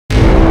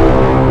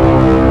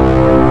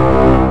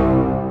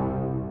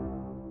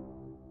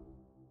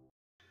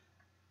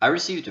I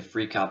received a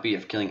free copy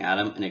of Killing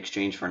Adam in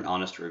exchange for an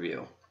honest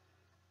review.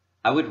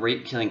 I would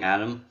rate Killing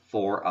Adam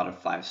 4 out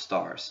of 5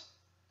 stars.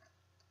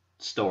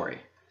 Story.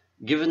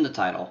 Given the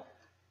title,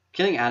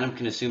 Killing Adam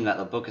can assume that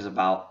the book is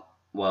about,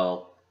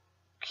 well,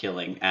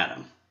 killing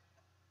Adam.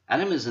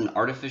 Adam is an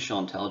artificial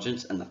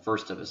intelligence and the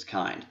first of his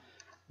kind.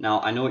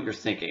 Now, I know what you're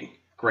thinking.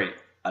 Great,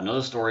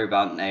 another story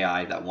about an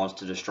AI that wants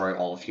to destroy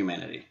all of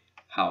humanity.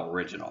 How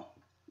original.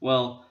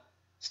 Well,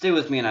 stay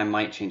with me and I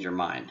might change your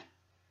mind.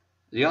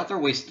 The author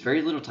wasted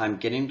very little time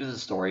getting into the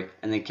story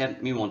and then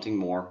kept me wanting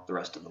more the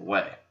rest of the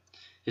way.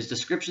 His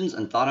descriptions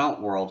and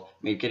thought-out world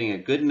made getting a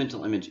good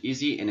mental image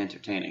easy and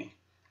entertaining.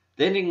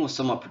 The ending was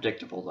somewhat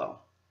predictable though.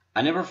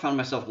 I never found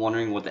myself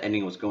wondering what the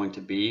ending was going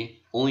to be,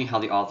 only how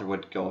the author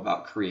would go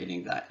about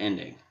creating that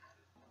ending.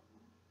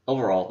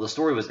 Overall, the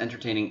story was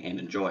entertaining and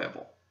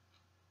enjoyable.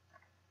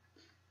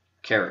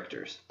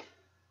 Characters.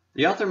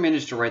 The author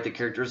managed to write the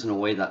characters in a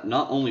way that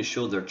not only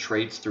showed their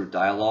traits through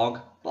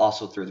dialogue, but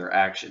also through their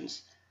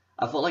actions.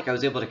 I felt like I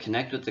was able to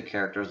connect with the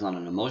characters on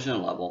an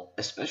emotional level,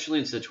 especially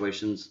in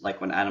situations like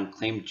when Adam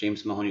claimed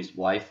James Mahoney's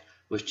wife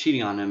was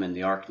cheating on him in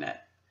the ArcNet.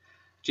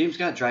 James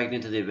got dragged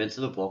into the events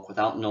of the book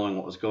without knowing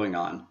what was going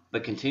on,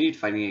 but continued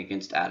fighting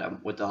against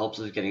Adam with the hopes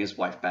of getting his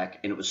wife back,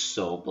 and it was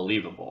so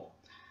believable.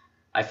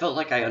 I felt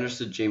like I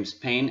understood James'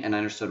 pain and I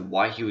understood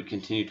why he would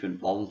continue to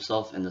involve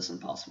himself in this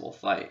impossible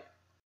fight.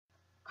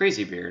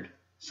 Crazybeard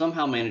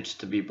somehow managed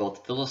to be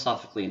both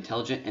philosophically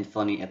intelligent and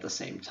funny at the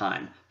same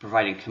time,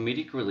 providing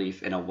comedic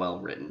relief in a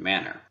well-written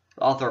manner.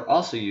 The author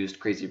also used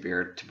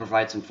Crazybeard to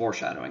provide some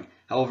foreshadowing.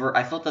 However,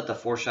 I felt that the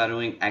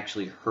foreshadowing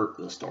actually hurt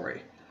the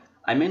story.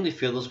 I mainly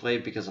feel this way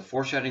because the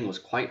foreshadowing was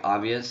quite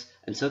obvious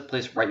and took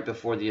place right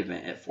before the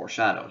event it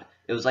foreshadowed.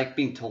 It was like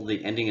being told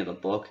the ending of the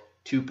book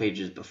 2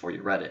 pages before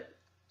you read it.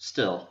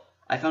 Still,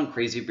 I found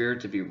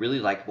Crazybeard to be really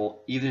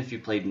likable even if he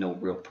played no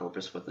real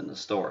purpose within the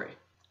story.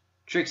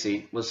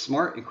 Trixie was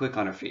smart and quick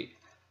on her feet.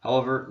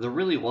 However, there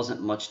really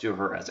wasn't much to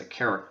her as a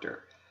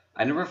character.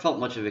 I never felt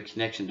much of a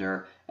connection to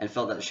her and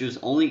felt that she was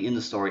only in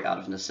the story out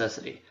of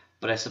necessity,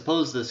 but I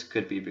suppose this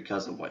could be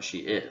because of what she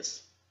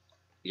is.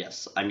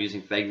 Yes, I'm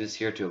using vagueness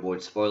here to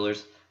avoid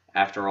spoilers.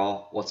 After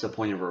all, what's the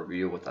point of a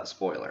review without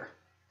spoiler?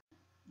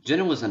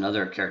 Jenna was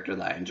another character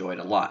that I enjoyed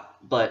a lot,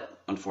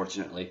 but,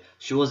 unfortunately,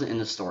 she wasn't in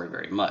the story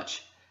very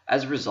much.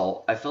 As a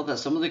result, I felt that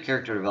some of the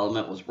character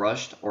development was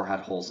rushed or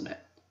had holes in it.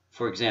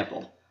 For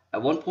example,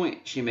 at one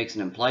point she makes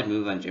an implied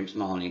move on James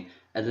Mahoney,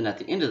 and then at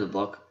the end of the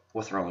book,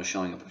 with her only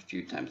showing up a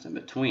few times in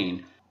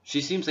between, she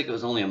seems like it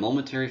was only a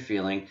momentary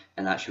feeling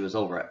and that she was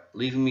over it,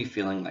 leaving me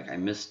feeling like I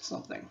missed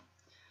something.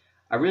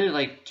 I really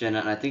liked Jenna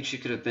and I think she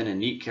could have been a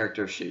neat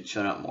character if she had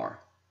shown up more.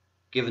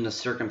 Given the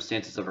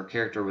circumstances of her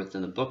character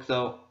within the book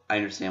though, I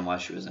understand why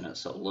she was in it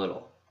so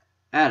little.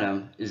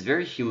 Adam is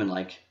very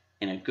human-like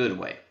in a good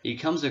way. He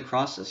comes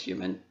across as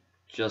human,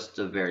 just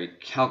a very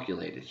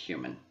calculated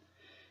human.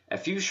 A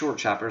few short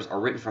chapters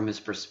are written from his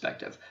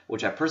perspective,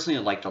 which I personally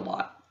liked a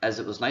lot, as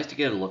it was nice to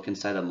get a look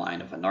inside the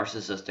mind of a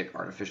narcissistic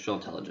artificial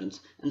intelligence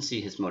and see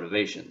his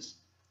motivations.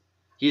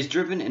 He is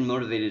driven and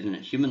motivated in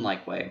a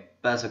human-like way,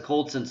 but has a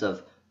cold sense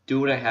of do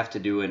what I have to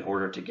do in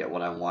order to get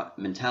what I want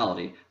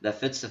mentality that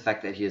fits the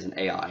fact that he is an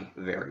AI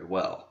very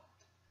well.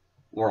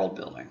 World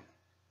building.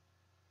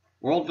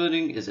 World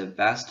building is a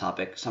vast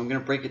topic, so I'm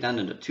going to break it down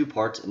into 2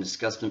 parts and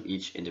discuss them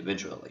each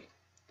individually.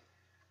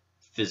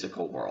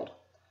 Physical world.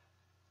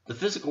 The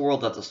physical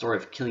world that the story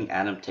of Killing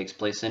Adam takes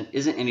place in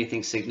isn't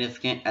anything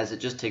significant as it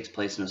just takes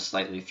place in a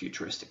slightly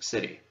futuristic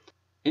city.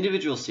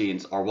 Individual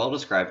scenes are well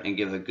described and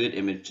give a good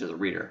image to the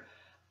reader,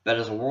 but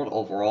as a world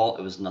overall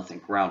it was nothing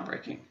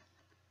groundbreaking.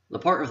 The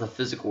part of the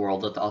physical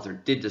world that the author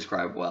did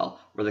describe well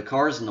were the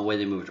cars and the way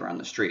they moved around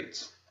the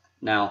streets.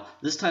 Now,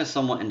 this ties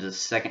somewhat into the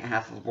second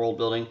half of world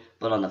building,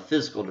 but on the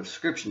physical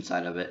description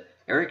side of it,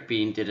 Eric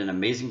Bean did an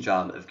amazing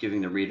job of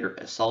giving the reader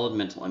a solid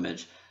mental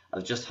image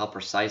of just how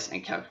precise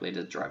and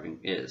calculated driving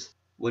is.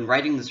 When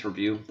writing this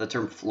review, the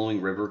term flowing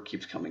river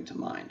keeps coming to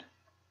mind.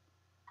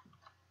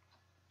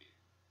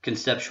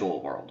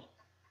 Conceptual world.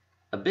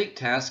 A big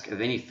task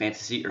of any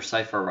fantasy or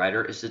sci-fi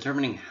writer is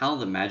determining how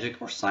the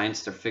magic or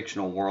science their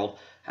fictional world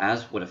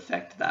has would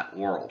affect that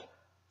world.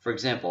 For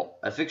example,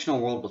 a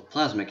fictional world with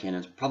plasma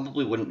cannons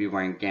probably wouldn't be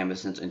wearing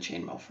gambesons and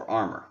chainmail for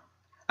armor.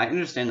 I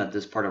understand that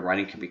this part of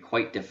writing can be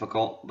quite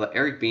difficult, but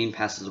Eric Bean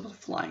passes with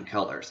flying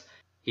colors.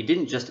 He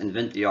didn't just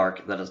invent the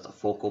arc that is the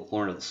focal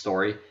point of the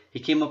story, he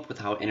came up with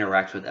how it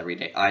interacts with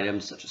everyday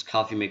items such as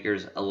coffee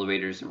makers,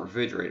 elevators, and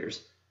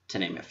refrigerators, to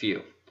name a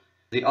few.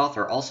 The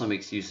author also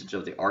makes usage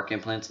of the arc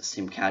implants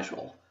seem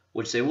casual,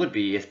 which they would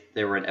be if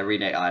they were an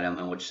everyday item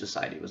in which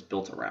society was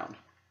built around.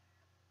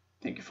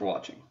 Thank you for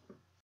watching.